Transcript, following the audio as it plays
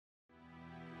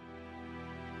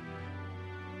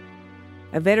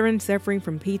A veteran suffering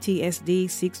from PTSD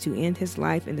seeks to end his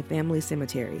life in the family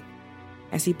cemetery.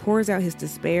 As he pours out his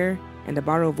despair and a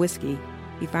bottle of whiskey,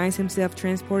 he finds himself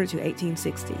transported to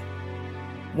 1860.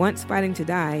 Once fighting to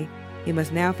die, he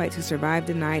must now fight to survive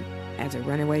the night as a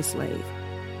runaway slave.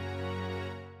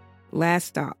 Last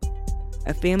Stop,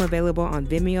 a film available on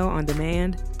Vimeo On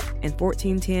Demand and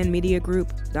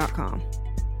 1410mediagroup.com.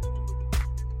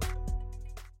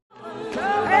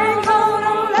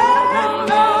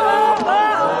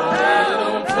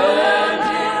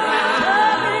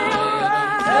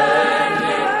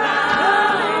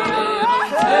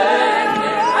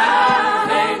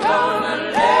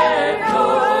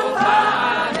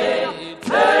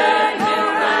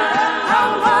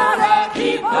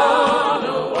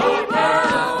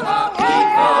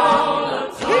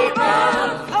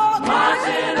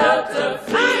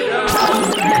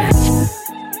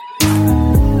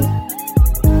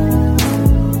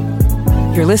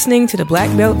 You're listening to the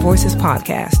Black Belt Voices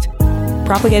podcast,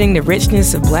 propagating the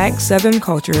richness of Black Southern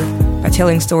culture by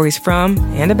telling stories from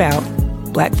and about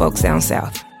Black folks down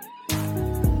South.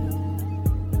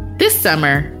 This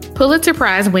summer, Pulitzer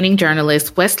Prize-winning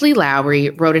journalist Wesley Lowery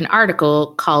wrote an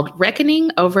article called Reckoning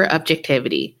Over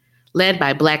Objectivity, led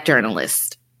by Black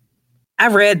journalists. I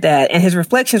read that, and his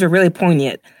reflections were really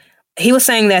poignant. He was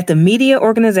saying that the media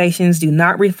organizations do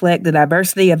not reflect the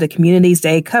diversity of the communities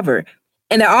they cover.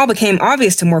 And that all became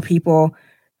obvious to more people,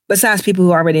 besides people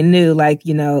who already knew, like,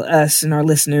 us and our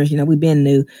listeners, we've been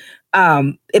new.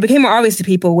 It became more obvious to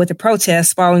people with the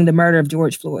protests following the murder of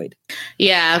George Floyd.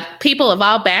 Yeah, people of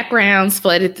all backgrounds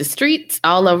flooded the streets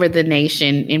all over the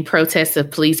nation in protest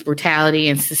of police brutality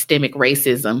and systemic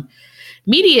racism.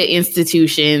 Media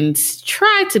institutions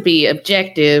tried to be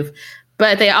objective,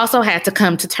 but they also had to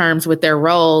come to terms with their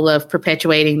role of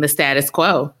perpetuating the status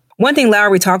quo. One thing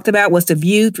Lowery talked about was the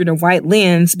view through the white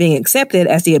lens being accepted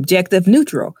as the objective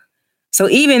neutral. So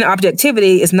even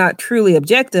objectivity is not truly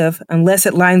objective unless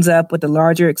it lines up with the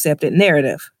larger accepted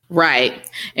narrative. Right.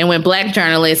 And when Black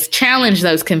journalists challenge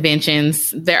those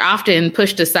conventions, they're often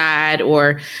pushed aside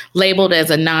or labeled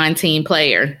as a non-team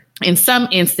player. In some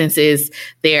instances,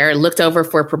 they're looked over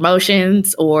for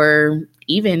promotions or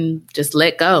even just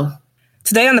let go.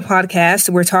 Today on the podcast,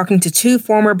 we're talking to two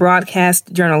former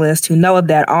broadcast journalists who know of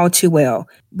that all too well,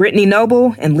 Brittany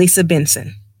Noble and Lisa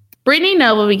Benson. Brittany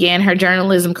Noble began her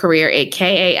journalism career at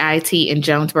KAIT in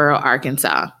Jonesboro,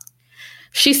 Arkansas.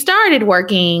 She started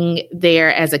working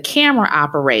there as a camera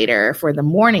operator for the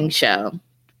morning show,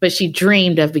 but she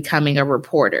dreamed of becoming a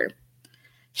reporter.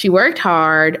 She worked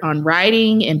hard on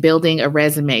writing and building a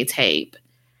resume tape.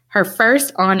 Her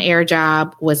first on-air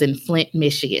job was in Flint,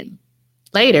 Michigan.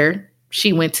 Later,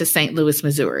 she went to St. Louis,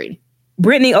 Missouri.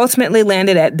 Brittany ultimately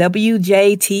landed at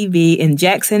WJTV in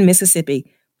Jackson, Mississippi.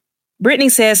 Brittany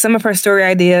says some of her story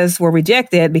ideas were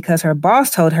rejected because her boss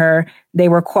told her they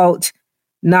were, quote,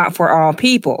 not for all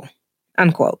people,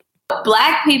 unquote.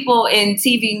 Black people in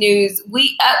TV news,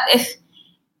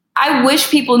 I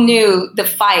wish people knew the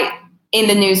fight in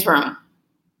the newsroom.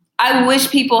 I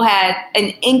wish people had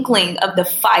an inkling of the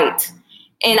fight.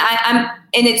 And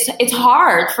it's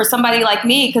hard for somebody like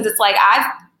me because it's like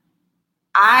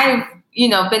I've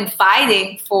been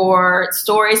fighting for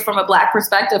stories from a Black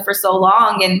perspective for so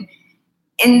long,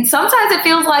 and sometimes it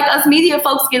feels like us media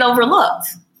folks get overlooked.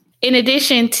 In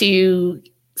addition to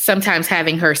sometimes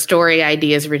having her story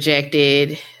ideas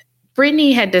rejected,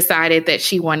 Brittany had decided that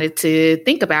she wanted to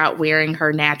think about wearing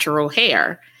her natural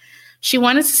hair. She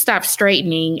wanted to stop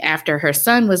straightening after her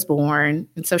son was born,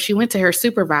 and so she went to her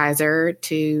supervisor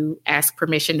to ask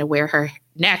permission to wear her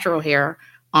natural hair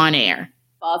on air.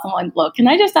 I'm like, look, can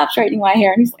I just stop straightening my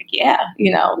hair? And he's like, yeah,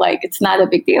 it's not a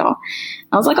big deal.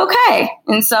 I was like, okay.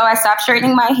 And so I stopped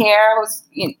straightening my hair.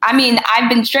 I've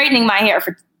been straightening my hair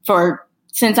for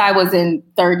since I was in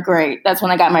third grade. That's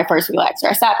when I got my first relaxer.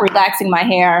 I stopped relaxing my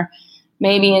hair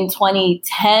maybe in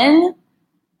 2010.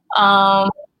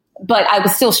 But I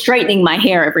was still straightening my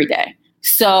hair every day.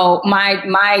 So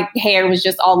my hair was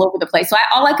just all over the place. So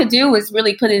all I could do was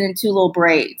really put it in two little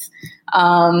braids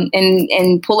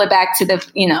and pull it back to the,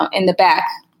 in the back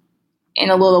in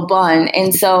a little bun.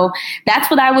 And so that's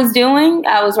what I was doing.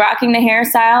 I was rocking the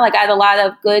hairstyle. I got a lot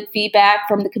of good feedback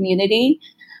from the community.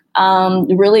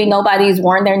 Really, nobody's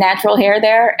worn their natural hair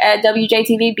there at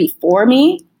WJTV before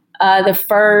me. The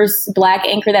first Black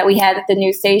anchor that we had at the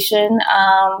news station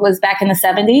was back in the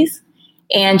 70s.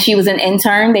 And she was an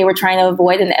intern. They were trying to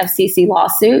avoid an FCC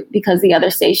lawsuit because the other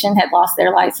station had lost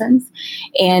their license.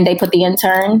 And they put the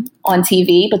intern on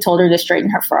TV, but told her to straighten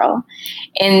her fro.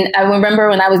 And I remember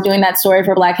when I was doing that story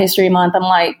for Black History Month, I'm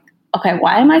like, okay,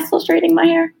 why am I still straightening my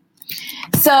hair?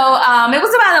 So it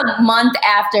was about a month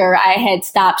after I had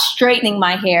stopped straightening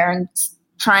my hair and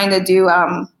trying to do,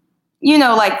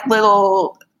 like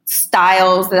little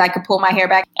styles that I could pull my hair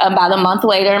back. About a month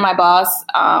later, my boss,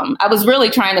 I was really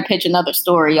trying to pitch another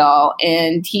story, y'all,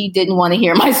 and he didn't want to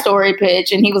hear my story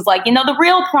pitch. And he was like, the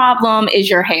real problem is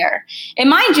your hair. And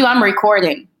mind you, I'm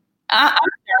recording. I'm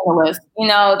a journalist.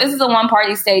 This is a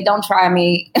one-party state. Don't try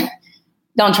me.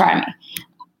 Don't try me.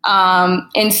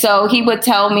 And so he would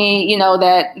tell me,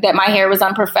 that my hair was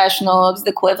unprofessional. It was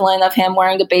the equivalent of him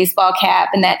wearing a baseball cap,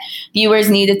 and that viewers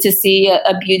needed to see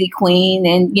a beauty queen.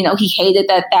 And, he hated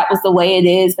that was the way it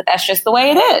is, but that's just the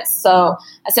way it is. So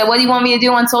I said, what do you want me to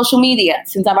do on social media?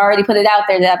 Since I've already put it out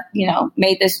there that,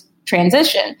 made this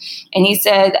transition. And he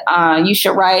said, you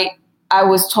should write, I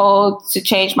was told to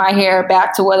change my hair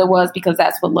back to what it was because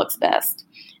that's what looks best.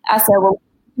 I said, well,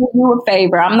 do you a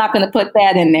favor. I'm not going to put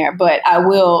that in there, but I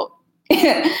will.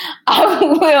 I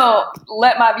will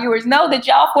let my viewers know that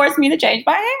y'all forced me to change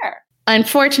my hair.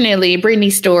 Unfortunately,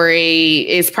 Brittany's story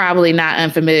is probably not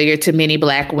unfamiliar to many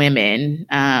Black women.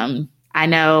 I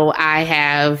know I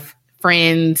have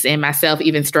friends and myself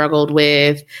even struggled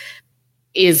with,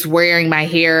 is wearing my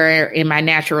hair in my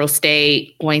natural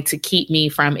state going to keep me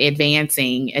from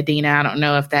advancing? Adina, I don't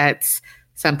know if that's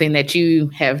something that you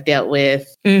have dealt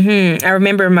with. Mm-hmm. I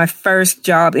remember my first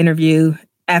job interview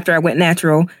after I went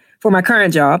natural for my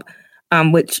current job,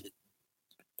 which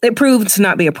it proved to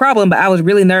not be a problem, but I was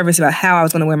really nervous about how I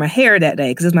was going to wear my hair that day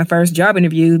because it was my first job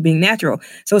interview being natural.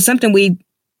 So it's something we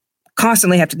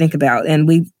constantly have to think about. And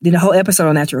we did a whole episode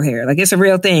on natural hair. Like, it's a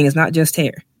real thing. It's not just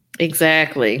hair.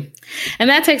 Exactly. And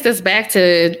that takes us back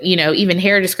to, even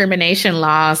hair discrimination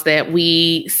laws that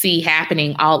we see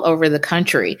happening all over the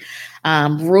country.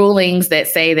 Rulings that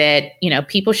say that,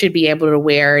 people should be able to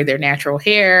wear their natural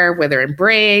hair, whether in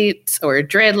braids or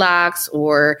dreadlocks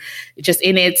or just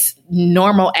in its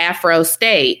normal Afro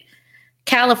state.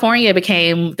 California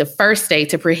became the first state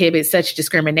to prohibit such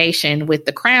discrimination with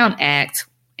the Crown Act,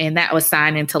 and that was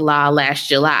signed into law last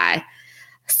July.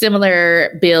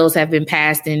 Similar bills have been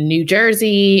passed in New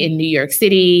Jersey, in New York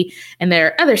City, and there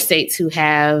are other states who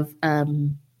have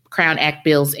Crown Act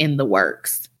bills in the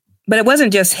works. But it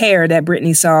wasn't just hair that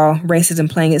Brittany saw racism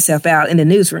playing itself out in the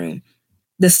newsroom.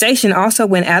 The station also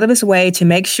went out of its way to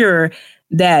make sure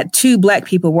that 2 Black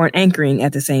people weren't anchoring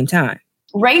at the same time.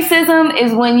 Racism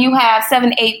is when you have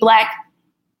 7, 8 Black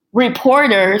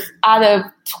reporters out of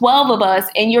 12 of us,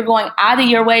 and you're going out of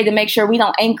your way to make sure we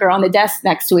don't anchor on the desk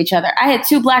next to each other. I had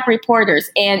 2 Black reporters,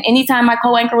 and anytime my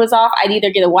co-anchor was off, I'd either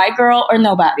get a white girl or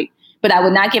nobody, but I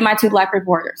would not get my 2 Black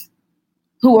reporters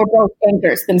who were both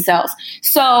anchors themselves.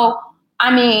 So,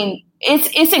 I mean,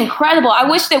 it's incredible. I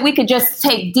wish that we could just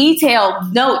take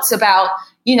detailed notes about,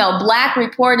 Black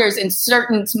reporters in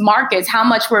certain markets, how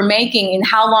much we're making and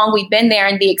how long we've been there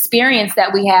and the experience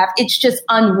that we have. It's just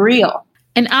unreal.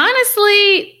 And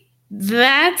honestly,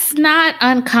 that's not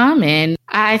uncommon.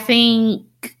 I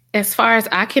think as far as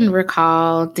I can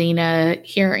recall, Dina,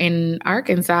 here in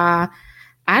Arkansas,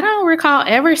 I don't recall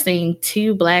ever seeing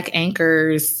 2 Black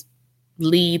anchors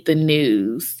lead the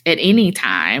news at any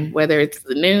time, whether it's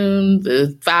the noon,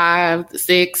 the 5, the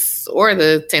 6, or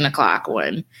the 10 o'clock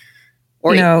one,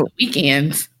 or even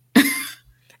weekends.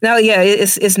 No, yeah,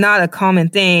 it's not a common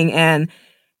thing. And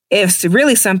it's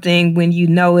really something when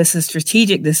it's a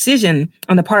strategic decision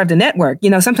on the part of the network.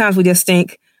 Sometimes we just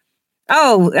think,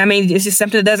 it's just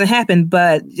something that doesn't happen.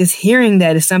 But just hearing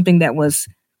that is something that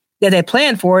they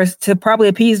planned for to probably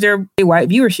appease their white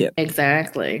viewership.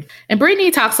 Exactly. And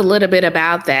Brittany talks a little bit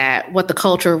about that, what the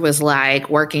culture was like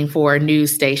working for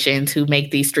news stations who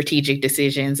make these strategic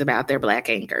decisions about their Black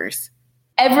anchors.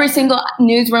 Every single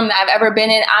newsroom that I've ever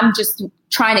been in, I'm just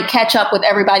trying to catch up with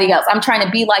everybody else. I'm trying to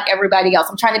be like everybody else.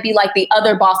 I'm trying to be like the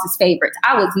other boss's favorites.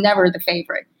 I was never the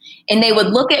favorite. And they would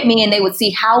look at me and they would see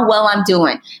how well I'm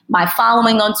doing, my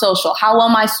following on social, how well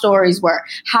my stories were,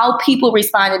 how people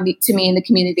responded to me in the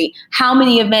community, how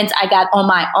many events I got on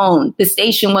my own. The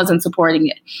station wasn't supporting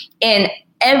it. And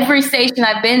every station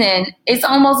I've been in, it's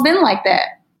almost been like that.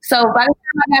 So by the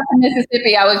time I got to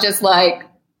Mississippi, I was just like,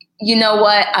 you know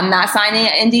what? I'm not signing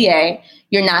an NDA.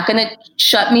 You're not going to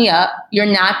shut me up. You're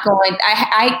not going.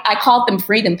 I called them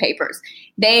freedom papers.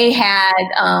 They had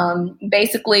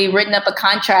basically written up a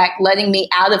contract letting me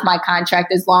out of my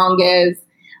contract as long as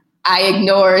I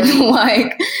ignored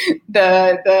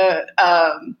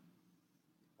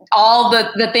all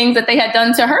the things that they had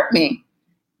done to hurt me.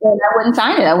 And I wouldn't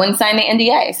sign it. I wouldn't sign the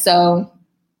NDA. So,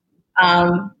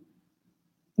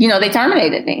 they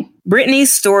terminated me.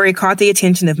 Brittany's story caught the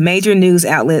attention of major news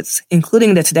outlets,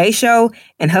 including The Today Show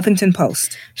and Huffington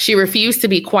Post. She refused to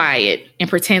be quiet and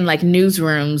pretend like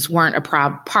newsrooms weren't a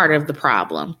part of the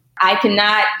problem. I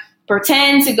cannot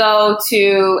pretend to go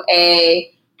to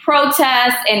a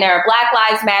protest and there are Black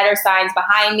Lives Matter signs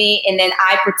behind me, and then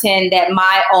I pretend that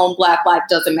my own Black life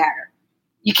doesn't matter.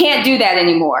 You can't do that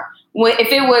anymore.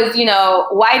 If it was,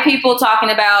 white people talking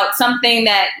about something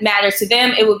that matters to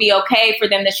them, it would be okay for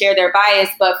them to share their bias.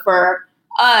 But for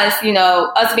us,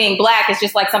 us being Black, it's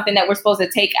just like something that we're supposed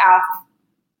to take off.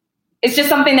 It's just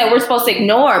something that we're supposed to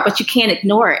ignore, but you can't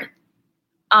ignore it.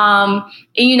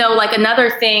 Like another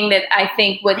thing that I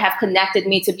think would have connected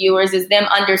me to viewers is them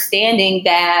understanding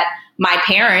that my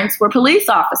parents were police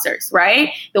officers, right?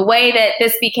 The way that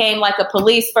this became like a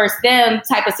police first them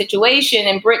type of situation,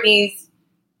 and Brittany's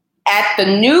at the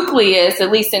nucleus,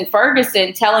 at least in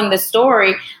Ferguson, telling the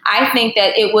story, I think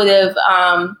that it would have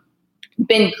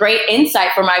been great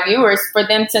insight for my viewers for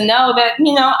them to know that,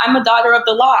 I'm a daughter of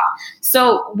the law.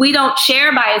 So we don't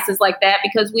share biases like that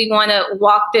because we want to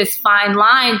walk this fine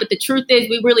line. But the truth is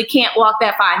we really can't walk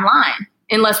that fine line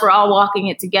unless we're all walking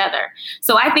it together.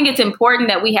 So I think it's important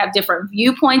that we have different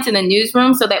viewpoints in the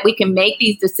newsroom so that we can make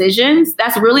these decisions.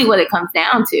 That's really what it comes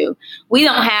down to. We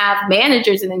don't have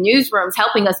managers in the newsrooms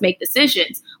helping us make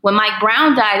decisions. When Mike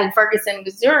Brown died in Ferguson,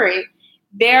 Missouri,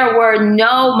 there were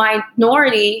no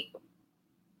minority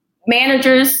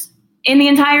managers in the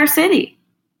entire city.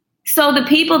 So the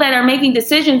people that are making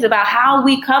decisions about how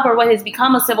we cover what has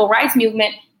become a civil rights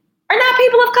movement are not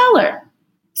people of color.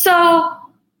 So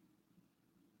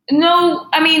no,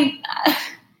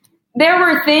 there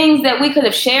were things that we could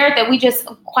have shared that we just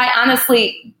quite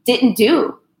honestly didn't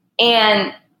do.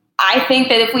 And I think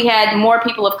that if we had more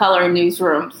people of color in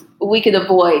newsrooms, we could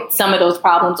avoid some of those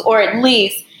problems, or at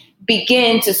least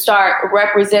begin to start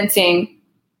representing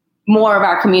more of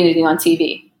our community on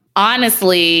TV.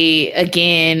 Honestly,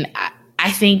 again,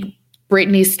 I think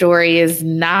Brittany's story is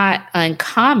not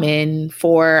uncommon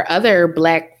for other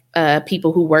Black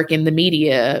people who work in the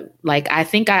media. Like, I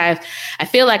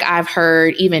feel like I've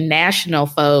heard even national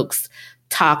folks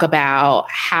talk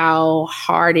about how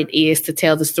hard it is to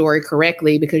tell the story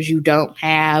correctly because you don't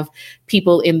have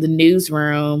people in the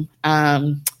newsroom.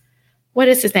 What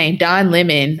is his name? Don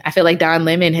Lemon. I feel like Don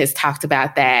Lemon has talked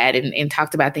about that and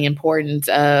talked about the importance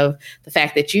of the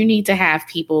fact that you need to have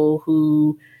people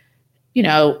who,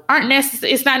 aren't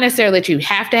necessarily, it's not necessarily that you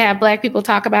have to have Black people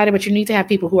talk about it, but you need to have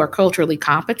people who are culturally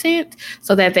competent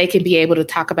so that they can be able to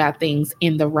talk about things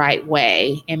in the right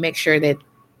way and make sure that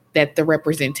the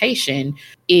representation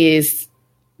is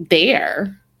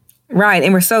there. Right.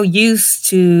 And we're so used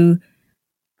to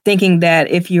thinking that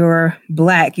if you're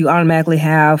Black, you automatically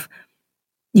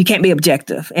you can't be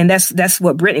objective. And that's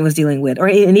what Brittany was dealing with.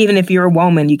 And even if you're a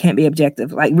woman, you can't be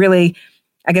objective. Like, really,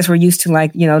 I guess we're used to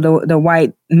the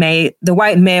white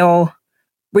male.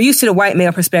 We're used to the white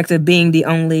male perspective being the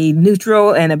only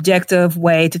neutral and objective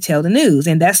way to tell the news.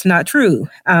 And that's not true.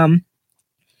 And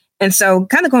so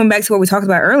kind of going back to what we talked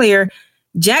about earlier,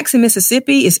 Jackson,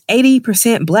 Mississippi is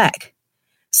 80% Black.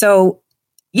 So,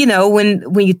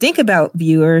 when you think about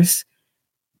viewers,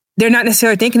 they're not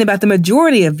necessarily thinking about the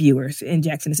majority of viewers in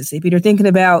Jackson, Mississippi. They're thinking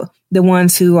about the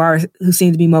ones who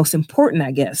seem to be most important,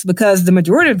 I guess, because the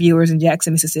majority of viewers in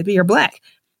Jackson, Mississippi are Black,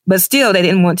 but still they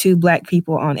didn't want 2 Black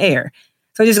people on air.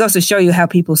 So it just goes to show you how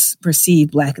people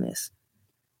perceive Blackness.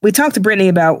 We talked to Brittany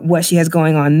about what she has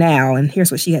going on now, and here's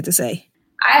what she had to say.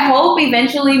 I hope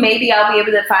eventually maybe I'll be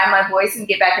able to find my voice and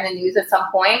get back in the news at some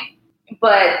point,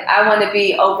 but I want to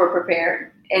be over prepared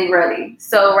and ready.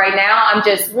 So right now I'm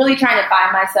just really trying to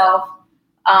find myself,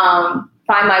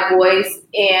 find my voice.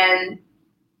 And,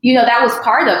 that was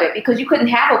part of it because you couldn't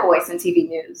have a voice in TV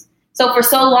news. So for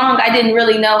so long, I didn't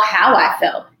really know how I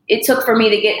felt. It took for me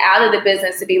to get out of the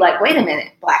business to be like, wait a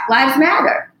minute, Black Lives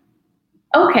Matter.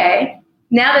 Okay,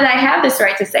 now that I have this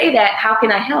right to say that, how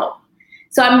can I help?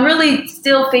 So I'm really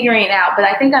still figuring it out, but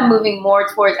I think I'm moving more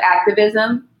towards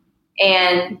activism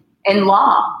and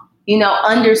law.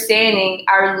 Understanding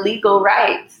our legal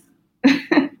rights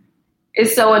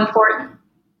is so important.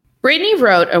 Brittany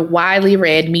wrote a widely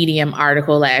read Medium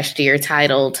article last year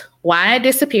titled, "Why I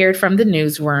Disappeared from the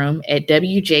Newsroom at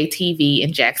WJTV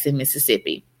in Jackson,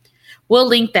 Mississippi." We'll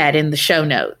link that in the show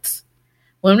notes.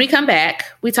 When we come back,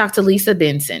 we talk to Lisa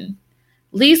Benson.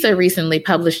 Lisa recently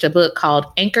published a book called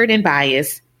Anchored in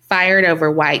Bias, Fired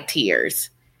Over White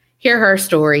Tears. Hear her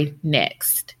story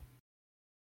next.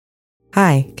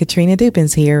 Hi, Katrina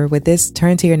Dupins here with this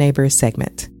Turn to Your Neighbor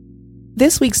segment.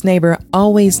 This week's neighbor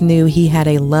always knew he had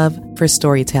a love for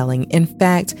storytelling. In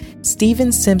fact,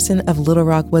 Steven Simpson of Little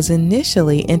Rock was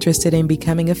initially interested in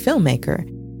becoming a filmmaker.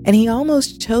 And he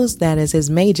almost chose that as his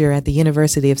major at the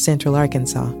University of Central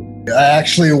Arkansas. I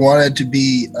actually wanted to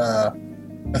be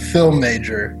a film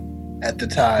major at the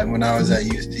time when I was at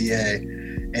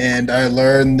UCA. And I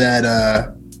learned that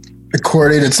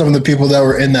according to some of the people that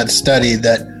were in that study,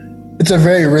 that it's a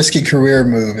very risky career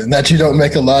move and that you don't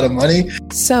make a lot of money.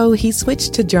 So he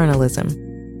switched to journalism.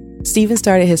 Stephen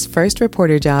started his first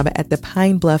reporter job at the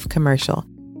Pine Bluff Commercial.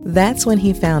 That's when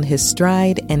he found his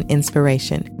stride and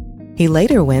inspiration. He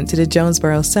later went to the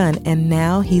Jonesboro Sun, and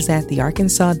now he's at the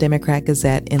Arkansas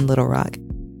Democrat-Gazette in Little Rock.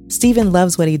 Stephen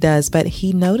loves what he does, but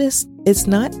he noticed it's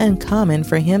not uncommon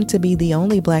for him to be the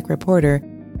only Black reporter,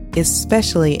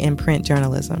 especially in print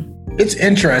journalism. It's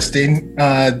interesting.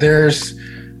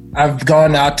 I've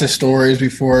gone out to stories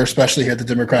before, especially here at the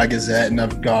Democrat-Gazette, and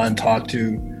I've gone and talked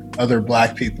to other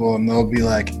Black people, and they'll be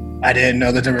like, I didn't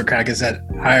know the Democrat-Gazette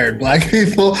hired Black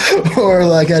people, or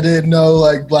like I didn't know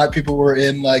like Black people were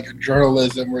in like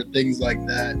journalism or things like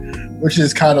that, which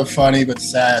is kind of funny but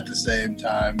sad at the same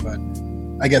time. But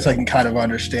I guess I can kind of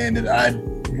understand it. I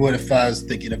would if I was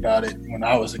thinking about it when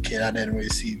I was a kid. I didn't really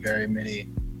see very many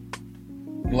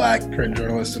Black print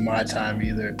journalists in my time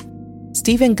either.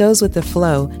 Stephen goes with the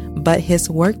flow, but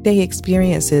his workday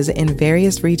experiences in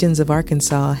various regions of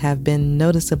Arkansas have been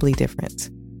noticeably different.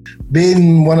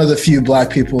 Being one of the few Black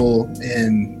people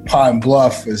in Pine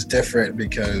Bluff was different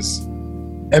because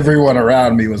everyone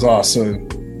around me was also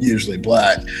usually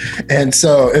Black. And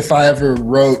so if I ever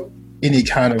wrote any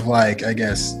kind of like, I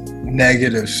guess,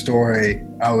 negative story,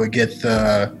 I would get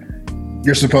the,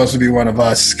 you're supposed to be one of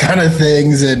us kind of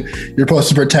things, and you're supposed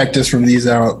to protect us from these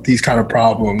kind of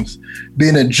problems.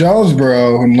 Being in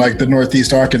Jonesboro in like the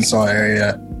Northeast Arkansas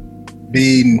area,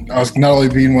 I was not only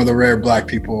being one of the rare Black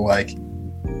people, like,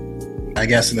 I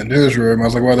guess in the newsroom, I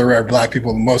was like one of the rare Black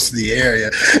people in most of the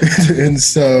area. And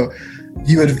so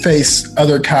you would face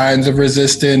other kinds of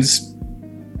resistance,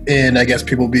 and I guess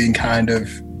people being kind of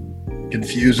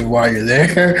confused of why you're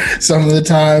there some of the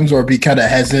times, or be kind of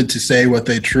hesitant to say what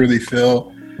they truly feel,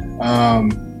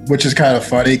 which is kind of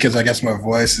funny because I guess my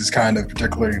voice is kind of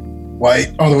particularly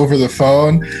white over the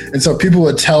phone. And so people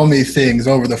would tell me things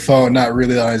over the phone, not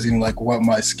realizing like what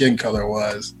my skin color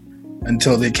was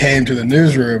until they came to the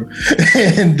newsroom.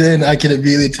 And then I could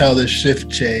immediately tell the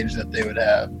shift change that they would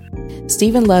have.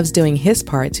 Stephen loves doing his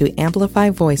part to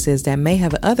amplify voices that may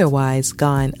have otherwise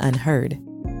gone unheard.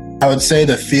 I would say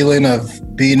the feeling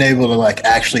of being able to like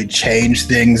actually change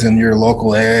things in your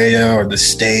local area or the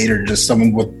state, or just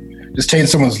change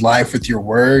someone's life with your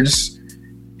words,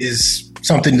 is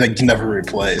something that you can never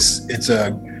replace. It's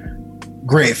a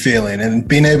great feeling. And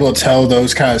being able to tell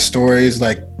those kind of stories,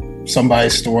 like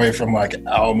somebody's story from like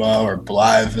Alma or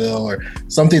Blytheville, or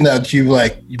something that you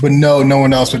would know no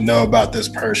one else would know about this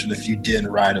person if you didn't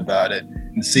write about it,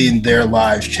 and seeing their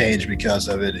lives change because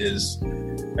of it is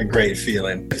a great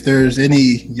feeling. If there's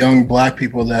any young Black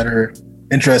people that are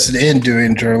interested in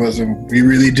doing journalism, we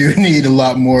really do need a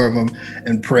lot more of them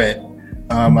in print.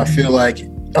 I feel like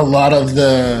a lot of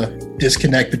the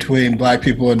disconnect between Black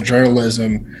people and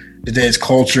journalism, today's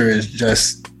culture, is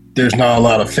just there's not a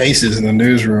lot of faces in the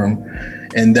newsroom,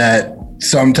 and that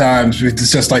sometimes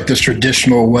it's just like this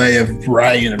traditional way of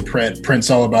writing and print. Print's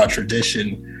all about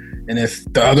tradition. And if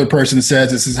the other person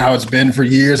says this is how it's been for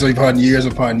years upon years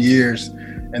upon years,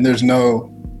 and there's no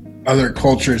other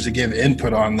cultures to give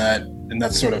input on that, and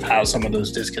that's sort of how some of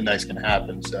those disconnects can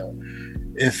happen. So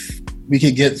if we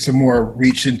could get some more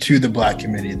reach into the Black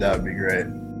community, that would be great.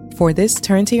 For this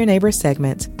Turn to Your Neighbor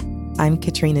segment, I'm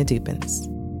Katrina Dupins.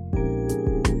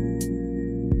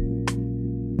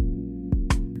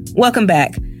 Welcome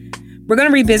back. We're going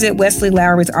to revisit Wesley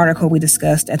Lowery's article we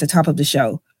discussed at the top of the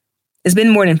show. It's been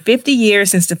more than 50 years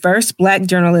since the first Black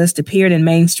journalist appeared in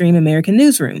mainstream American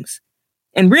newsrooms.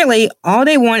 And really, all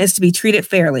they want is to be treated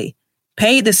fairly,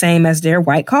 paid the same as their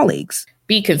white colleagues,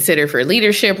 be considered for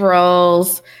leadership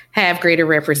roles, have greater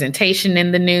representation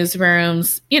in the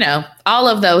newsrooms, all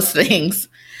of those things.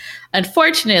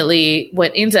 Unfortunately,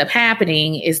 what ends up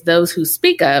happening is those who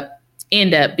speak up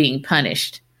end up being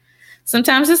punished.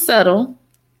 Sometimes it's subtle.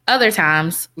 Other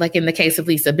times, like in the case of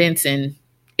Lisa Benson,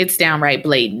 it's downright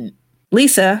blatant.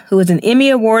 Lisa, who is an Emmy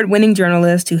Award-winning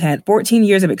journalist who had 14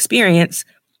 years of experience,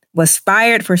 was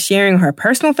fired for sharing on her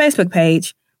personal Facebook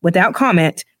page, without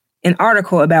comment, an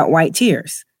article about white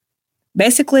tears.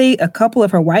 Basically, a couple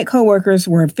of her white coworkers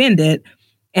were offended,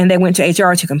 and they went to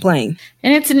HR to complain.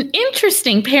 And it's an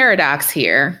interesting paradox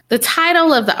here. The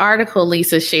title of the article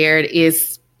Lisa shared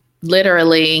is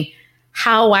literally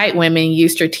How White Women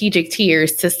Use Strategic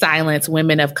Tears to Silence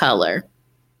Women of Color.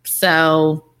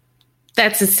 So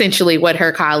that's essentially what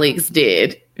her colleagues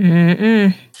did.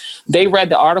 they read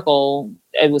the article.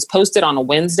 It was posted on a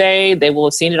Wednesday. They will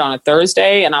have seen it on a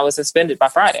Thursday, and I was suspended by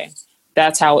Friday.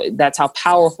 That's how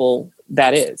powerful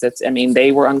that is.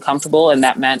 They were uncomfortable, and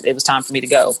that meant it was time for me to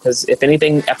go. Because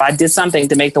if I did something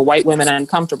to make the white women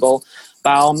uncomfortable,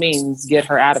 by all means, get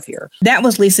her out of here. That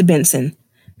was Lisa Benson.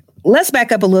 Let's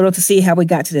back up a little to see how we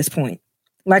got to this point.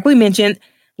 Like we mentioned,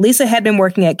 Lisa had been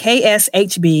working at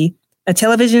KSHB, a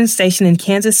television station in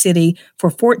Kansas City, for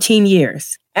 14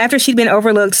 years. After she'd been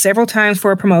overlooked several times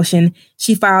for a promotion,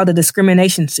 she filed a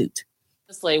discrimination suit.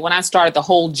 Honestly, when I started the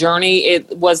whole journey,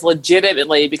 it was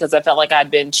legitimately because I felt like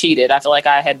I'd been cheated. I felt like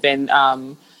I had been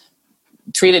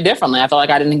treated differently. I felt like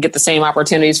I didn't get the same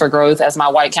opportunities for growth as my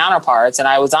white counterparts. And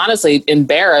I was honestly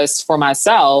embarrassed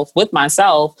with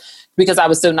myself, because I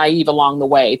was so naive along the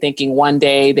way, thinking one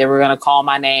day they were going to call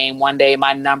my name, one day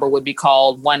my number would be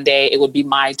called, one day it would be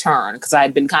my turn, because I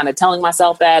had been kind of telling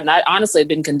myself that. And I honestly had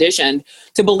been conditioned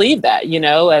to believe that,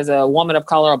 as a woman of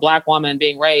color, a Black woman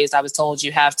being raised, I was told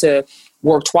you have to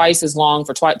work twice as long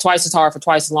for twice as hard for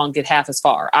twice as long, get half as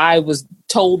far. I was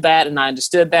told that, and I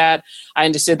understood that. I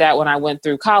understood that when I went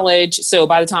through college. So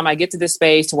by the time I get to this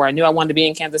space to where I knew I wanted to be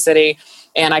in Kansas City,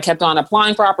 and I kept on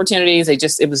applying for opportunities,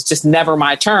 it was just never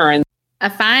my turn. I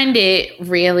find it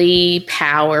really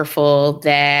powerful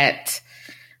that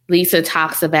Lisa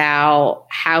talks about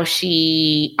how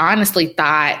she honestly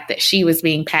thought that she was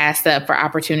being passed up for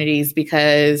opportunities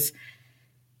because,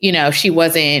 she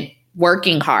wasn't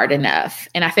working hard enough.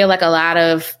 And I feel like a lot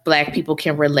of Black people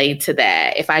can relate to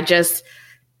that. If I just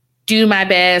do my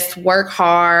best, work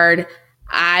hard,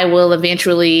 I will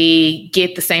eventually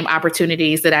get the same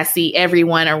opportunities that I see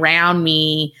everyone around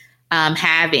me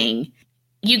having.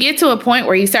 You get to a point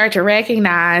where you start to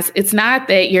recognize it's not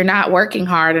that you're not working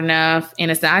hard enough, and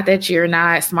it's not that you're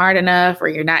not smart enough or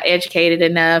you're not educated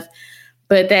enough,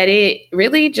 but that it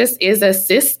really just is a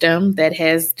system that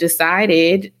has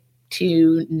decided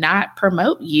to not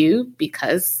promote you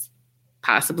because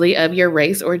possibly of your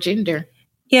race or gender.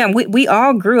 Yeah, we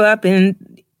all grew up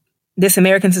in this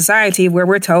American society where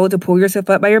we're told to pull yourself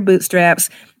up by your bootstraps.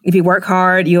 If you work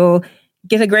hard, you'll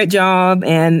get a great job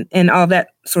and all that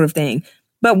sort of thing.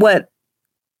 But what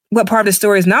part of the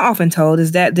story is not often told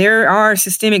is that there are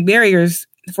systemic barriers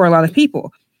for a lot of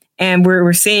people. And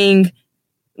we're seeing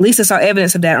Lisa saw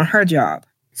evidence of that on her job.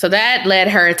 So that led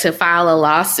her to file a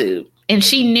lawsuit. And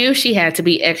she knew she had to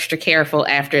be extra careful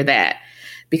after that,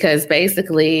 because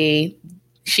basically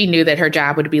she knew that her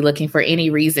job would be looking for any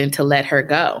reason to let her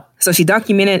go. So she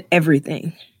documented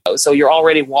everything. So you're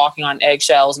already walking on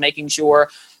eggshells, making sure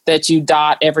that you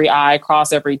dot every I,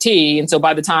 cross every T. And so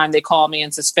by the time they call me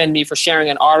and suspend me for sharing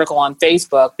an article on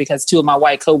Facebook because two of my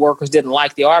white coworkers didn't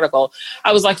like the article,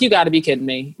 I was like, you got to be kidding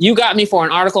me. You got me for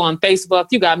an article on Facebook.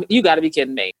 You got to be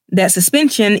kidding me. That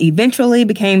suspension eventually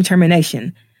became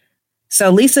termination. So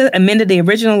Lisa amended the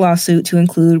original lawsuit to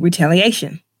include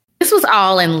retaliation. This was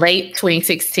all in late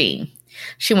 2016.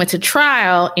 She went to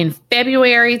trial in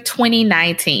February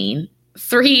 2019,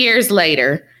 3 years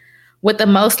later, with a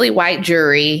mostly white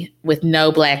jury with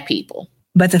no Black people.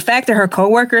 But the fact that her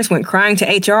coworkers went crying to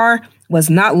HR was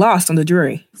not lost on the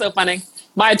jury. So funny.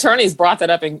 My attorneys brought that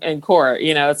up in court.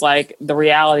 It's like the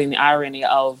reality and the irony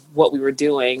of what we were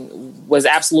doing was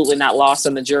absolutely not lost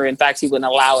on the jury. In fact, he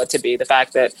wouldn't allow it to be. The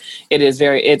fact that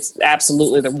it's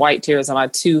absolutely the white tears of my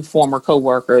two former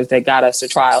coworkers that got us to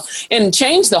trial and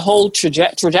changed the whole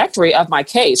trajectory of my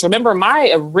case. Remember,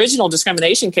 my original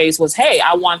discrimination case was, hey,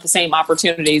 I want the same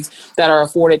opportunities that are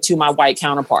afforded to my white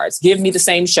counterparts. Give me the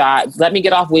same shot. Let me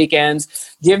get off weekends.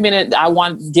 Give me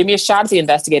a shot at the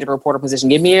investigative reporter position.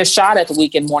 Give me a shot at the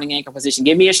weekend morning anchor position.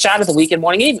 Give me a shot at the weekend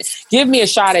morning evening. Give me a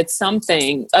shot at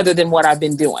something other than what I've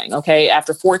been doing. Okay.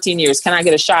 After 14 years, can I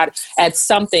get a shot at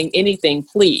something, anything,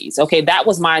 please? Okay. That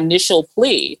was my initial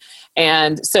plea.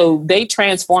 And so they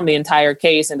transformed the entire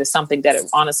case into something that it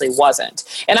honestly wasn't.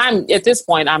 And at this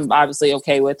point, I'm obviously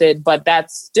okay with it, but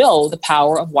that's still the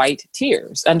power of white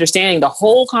tears. Understanding the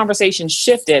whole conversation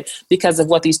shifted because of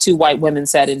what these two white women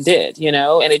said and did,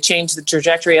 and it changed the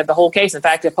trajectory of the whole case. In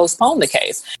fact, it postponed the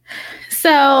case.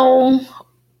 So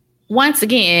once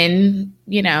again,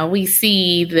 we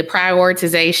see the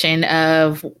prioritization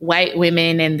of white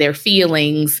women and their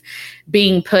feelings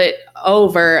being put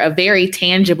over a very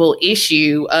tangible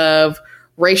issue of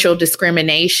racial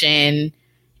discrimination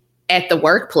at the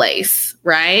workplace,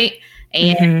 right?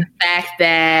 And the fact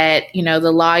that,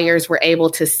 the lawyers were able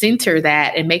to center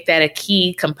that and make that a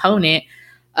key component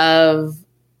of,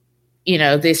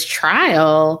 this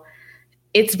trial,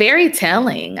 it's very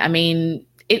telling. I mean,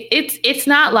 it's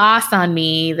not lost on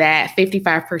me that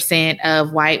 55%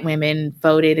 of white women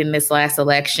voted in this last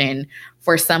election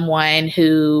for someone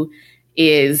who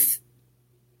is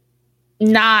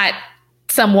not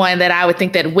someone that I would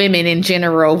think that women in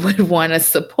general would want to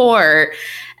support.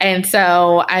 And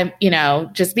so I'm,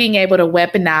 just being able to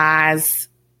weaponize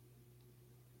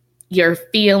your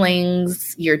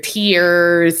feelings, your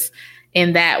tears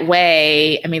in that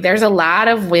way. I mean, there's a lot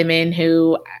of women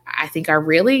who I think are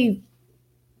really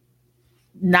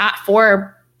not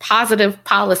for positive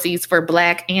policies for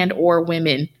Black and or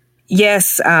women.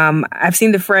 Yes, I've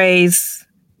seen the phrase,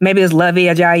 maybe it was Lovey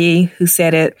Ajayi who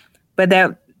said it, but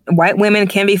that white women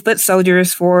can be foot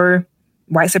soldiers for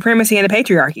white supremacy and the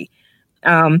patriarchy.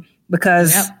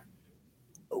 Because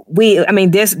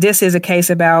this is a case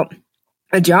about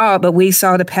a job, but we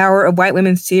saw the power of white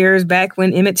women's tears back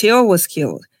when Emmett Till was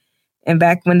killed. And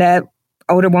back when that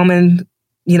older woman,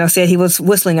 said he was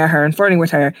whistling at her and flirting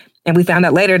with her. And we found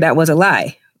out later that was a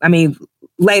lie. I mean,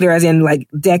 later as in like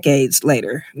decades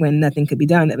later when nothing could be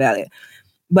done about it.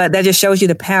 But that just shows you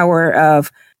the power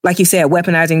of, like you said,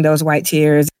 weaponizing those white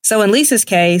tears. So in Lisa's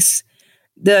case,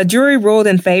 the jury ruled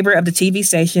in favor of the TV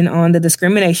station on the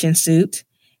discrimination suit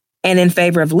and in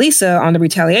favor of Lisa on the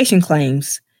retaliation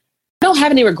claims. I don't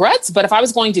have any regrets, but if I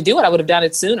was going to do it, I would have done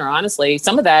it sooner, honestly.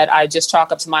 Some of that I just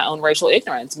chalk up to my own racial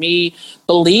ignorance, me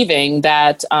believing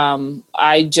that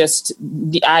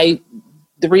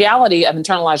the reality of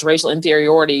internalized racial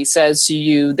inferiority says to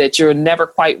you that you're never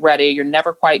quite ready, you're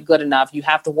never quite good enough, you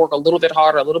have to work a little bit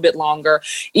harder, a little bit longer.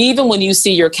 Even when you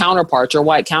see your counterparts, your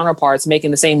white counterparts, making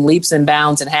the same leaps and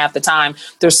bounds in half the time,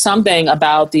 there's something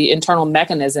about the internal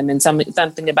mechanism and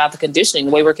something about the conditioning,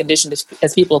 the way we're conditioned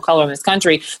as people of color in this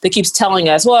country that keeps telling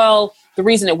us, well, the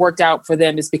reason it worked out for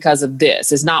them is because of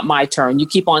this. It's not my turn. You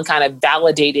keep on kind of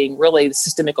validating really the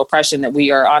systemic oppression that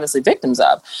we are honestly victims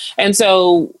of. And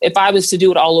so if I was to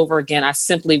do it all over again, I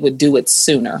simply would do it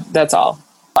sooner. That's all.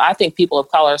 I think people of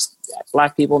color,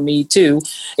 Black people, me too,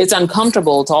 it's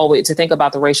uncomfortable to think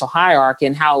about the racial hierarchy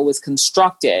and how it was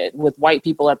constructed with white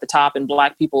people at the top and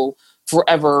Black people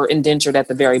forever indentured at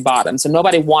the very bottom. So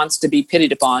nobody wants to be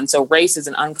pitied upon. So race is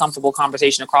an uncomfortable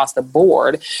conversation across the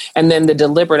board. And then the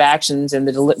deliberate actions and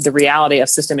the reality of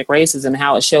systemic racism,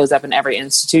 how it shows up in every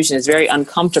institution is very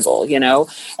uncomfortable,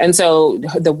 And so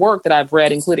the work that I've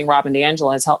read, including Robin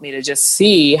DiAngelo, has helped me to just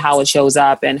see how it shows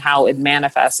up and how it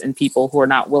manifests in people who are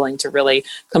not willing to really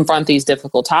confront these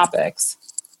difficult topics.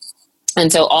 And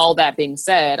so all that being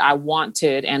said, I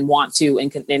wanted and want to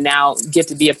and now get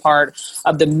to be a part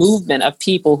of the movement of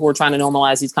people who are trying to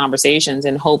normalize these conversations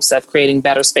in hopes of creating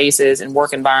better spaces and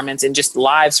work environments and just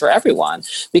lives for everyone.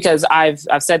 Because I've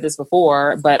said this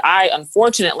before, but I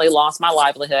unfortunately lost my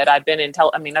livelihood. I've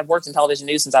worked in television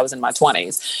news since I was in my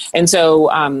 20s. And so,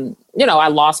 I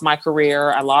lost my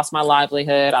career, I lost my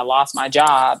livelihood, I lost my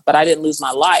job, but I didn't lose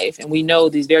my life. And we know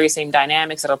these very same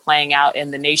dynamics that are playing out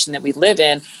in the nation that we live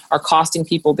in are costing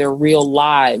people their real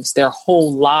lives. Their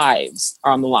whole lives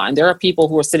are on the line. There are people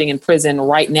who are sitting in prison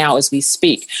right now as we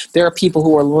speak. There are people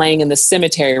who are laying in the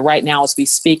cemetery right now as we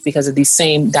speak because of these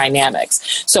same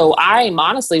dynamics. So I'm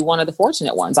honestly one of the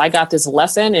fortunate ones. I got this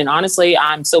lesson, and honestly,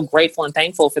 I'm so grateful and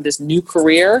thankful for this new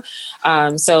career.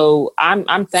 So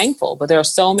I'm thankful, but there are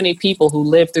so many people who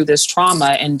live through this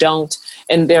trauma and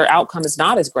their outcome is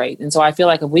not as great. And so I feel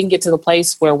like if we can get to the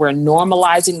place where we're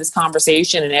normalizing this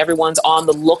conversation and everyone's on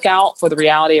the lookout for the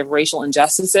reality of racial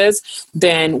injustices,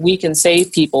 then we can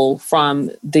save people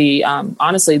from the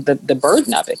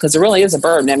burden of it, because it really is a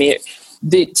burden. I mean,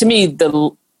 to me,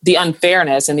 the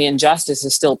unfairness and the injustice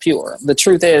is still pure. The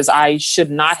truth is, I should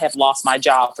not have lost my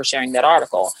job for sharing that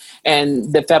article.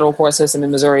 And the federal court system in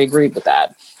Missouri agreed with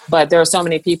that. But there are so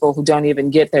many people who don't even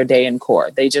get their day in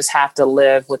court. They just have to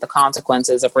live with the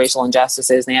consequences of racial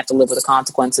injustices. And they have to live with the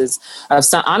consequences of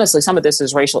some of this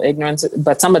is racial ignorance,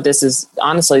 but some of this is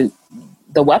honestly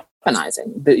the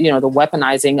weaponizing, the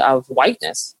weaponizing of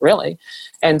whiteness, really.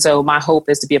 And so my hope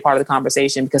is to be a part of the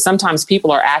conversation, because sometimes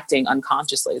people are acting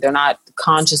unconsciously. They're not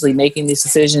consciously making these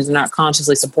decisions. They're not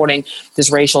consciously supporting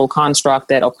this racial construct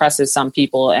that oppresses some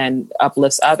people and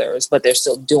uplifts others, but they're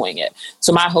still doing it.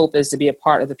 So my hope is to be a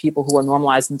part of the people who are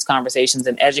normalizing these conversations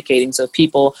and educating, so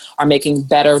people are making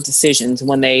better decisions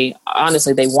when they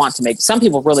want to make. Some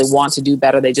people really want to do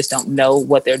better. They just don't know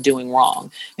what they're doing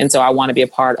wrong. And so I want to be a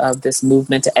part of this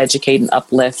movement to educate and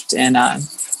uplift and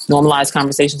normalize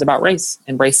conversations about race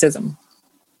and racism.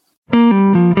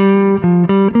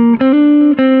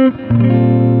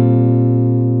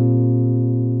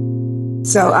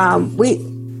 So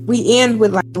we end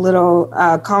with like a little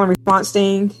call and response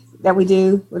thing that we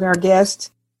do with our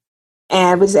guests,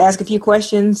 and we just ask a few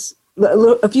questions,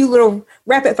 a few little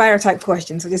rapid fire type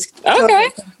questions. So just okay.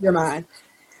 Your mind.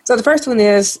 So the first one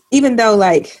is, even though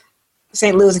like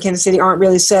St. Louis and Kansas City aren't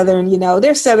really Southern. You know,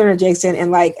 they're Southern adjacent.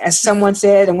 And like, as someone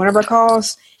said in one of our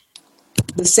calls,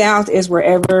 the South is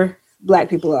wherever Black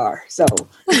people are. So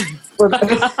we're going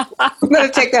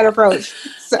to take that approach.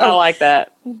 So, I like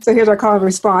that. So here's our call and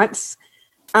response.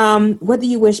 What do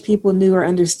you wish people knew or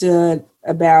understood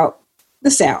about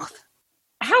the South?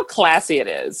 How classy it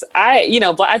is. I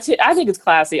think it's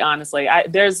classy, honestly.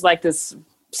 There's like this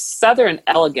Southern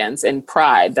elegance and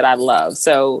pride that I love.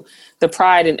 So the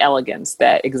pride and elegance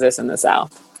that exists in the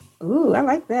South. Ooh, I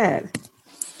like that.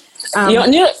 I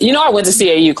went to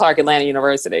CAU, Clark Atlanta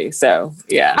University. So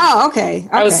yeah. Oh, okay.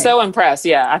 I was so impressed.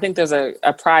 Yeah. I think there's a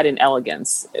pride and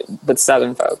elegance with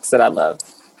Southern folks that I love.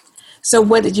 So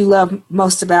what did you love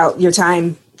most about your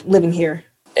time living here?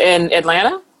 In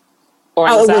Atlanta? Or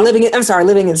living in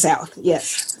the South.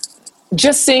 Yes.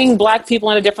 Just seeing Black people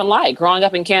in a different light. Growing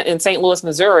up in St. Louis,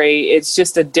 Missouri, it's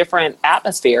just a different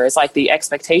atmosphere. It's like the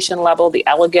expectation level, the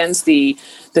elegance, the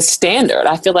standard.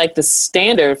 I feel like the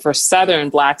standard for Southern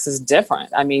Blacks is different.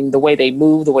 I mean, the way they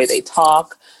move, the way they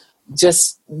talk,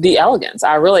 just the elegance.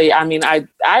 I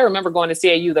remember going to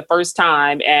CAU the first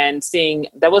time and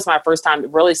that was my first time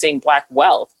really seeing Black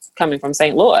wealth coming from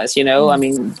St. Louis, you know. I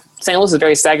mean, St. Louis is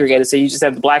very segregated, so you just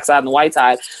have the Black side and the white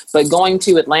side. But going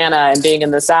to Atlanta and being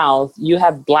in the South, you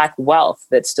have Black wealth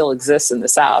that still exists in the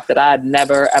South that I had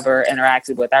never, ever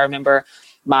interacted with. I remember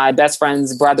my best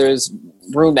friend's brother's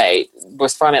roommate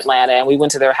was from Atlanta, and we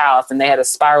went to their house, and they had a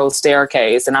spiral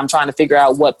staircase, and I'm trying to figure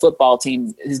out what football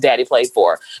team his daddy played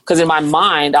for. Because in my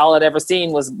mind, all I'd ever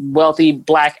seen was wealthy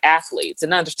Black athletes,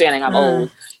 and understanding I'm old.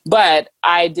 But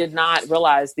I did not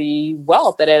realize the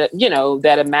wealth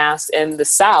that amassed in the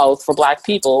South for Black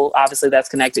people. Obviously, that's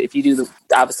connected. If you do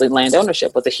land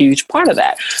ownership was a huge part of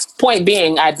that. Point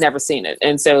being, I'd never seen it.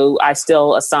 And so I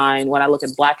still assign, when I look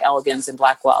at Black elegance and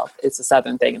Black wealth, it's a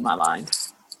Southern thing in my mind.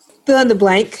 Fill in the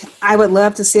blank. I would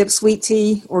love to sip sweet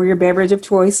tea or your beverage of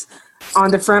choice on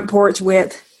the front porch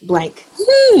with blank.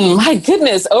 My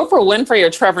goodness. Oprah Winfrey or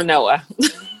Trevor Noah?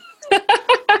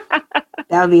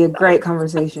 That would be a great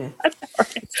conversation.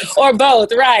 Or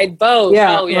both, right? Both.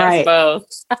 Yeah, oh, yes, right.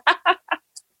 Both.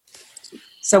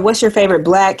 So what's your favorite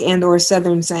Black and or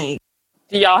Southern saying?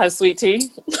 Do y'all have sweet tea?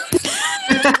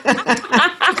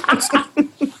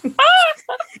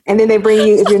 And then they bring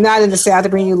you, if you're not in the South, they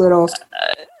bring you little...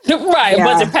 Right, a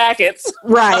bunch of packets.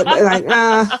 Right, but like,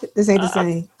 this ain't the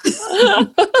same.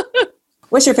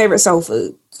 What's your favorite soul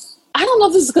food? I don't know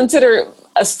if this is considered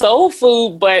a soul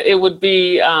food, but it would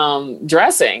be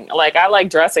dressing. Like, I like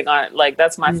dressing on, like,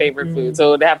 that's my favorite food. So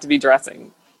it would have to be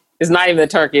dressing. It's not even the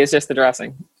turkey, it's just the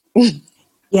dressing.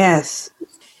 Yes.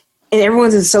 And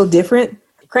everyone's is so different.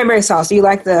 Cranberry sauce, do you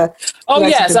like the... Oh,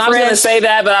 yes, I was going to say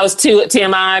that, but I was too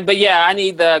TMI. But yeah, I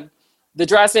need the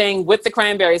dressing with the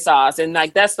cranberry sauce. And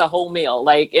like, that's the whole meal.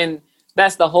 Like, and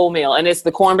that's the whole meal. And it's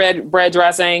the cornbread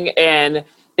dressing, and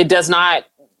it does not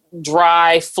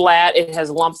dry flat. It has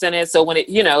lumps in it. So when it,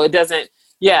 it doesn't,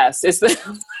 yes, it's the,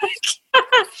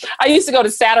 I used to go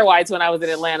to Satterwhite's when I was in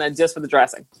Atlanta just for the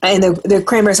dressing. And the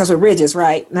cranberry sauce with ridges,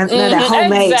 right? None of that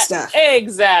homemade stuff.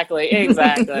 Exactly.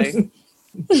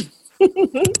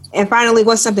 And finally,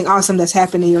 what's something awesome that's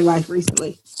happened in your life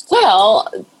recently?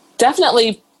 Well,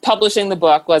 definitely publishing the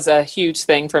book was a huge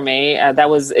thing for me.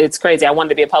 It's crazy. I wanted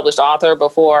to be a published author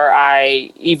before I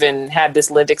even had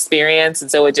this lived experience. And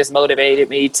so it just motivated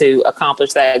me to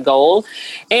accomplish that goal.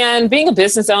 And being a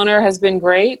business owner has been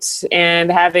great.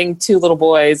 And having 2 little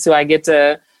boys who I get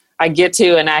to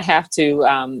and I have to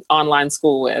online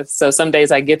school with. So some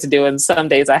days I get to do it and some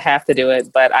days I have to do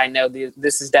it. But I know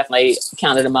this is definitely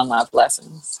counted among my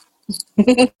blessings.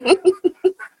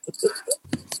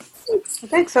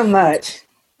 Thanks so much.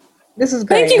 This is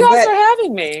great. Thank you guys for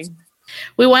having me.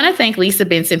 We want to thank Lisa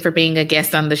Benson for being a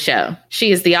guest on the show.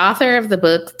 She is the author of the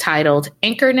book titled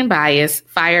Anchored in Bias,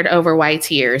 Fired Over White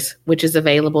Tears, which is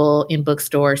available in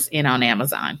bookstores and on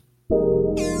Amazon.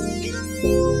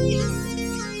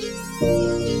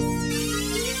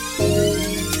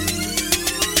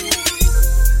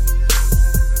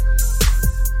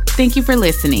 Thank you for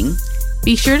listening.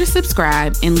 Be sure to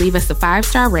subscribe and leave us a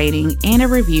 5-star rating and a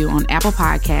review on Apple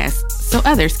Podcasts so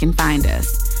others can find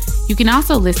us. You can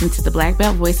also listen to the Black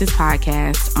Belt Voices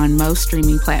podcast on most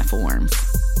streaming platforms.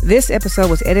 This episode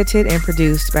was edited and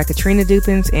produced by Katrina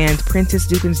Dupins and Prentice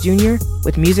Dupins Jr.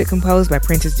 with music composed by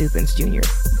Prentice Dupins Jr.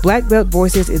 Black Belt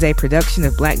Voices is a production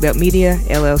of Black Belt Media,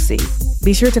 LLC.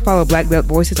 Be sure to follow Black Belt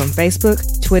Voices on Facebook,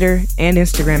 Twitter, and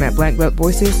Instagram at Black Belt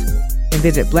Voices, and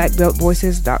visit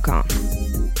blackbeltvoices.com.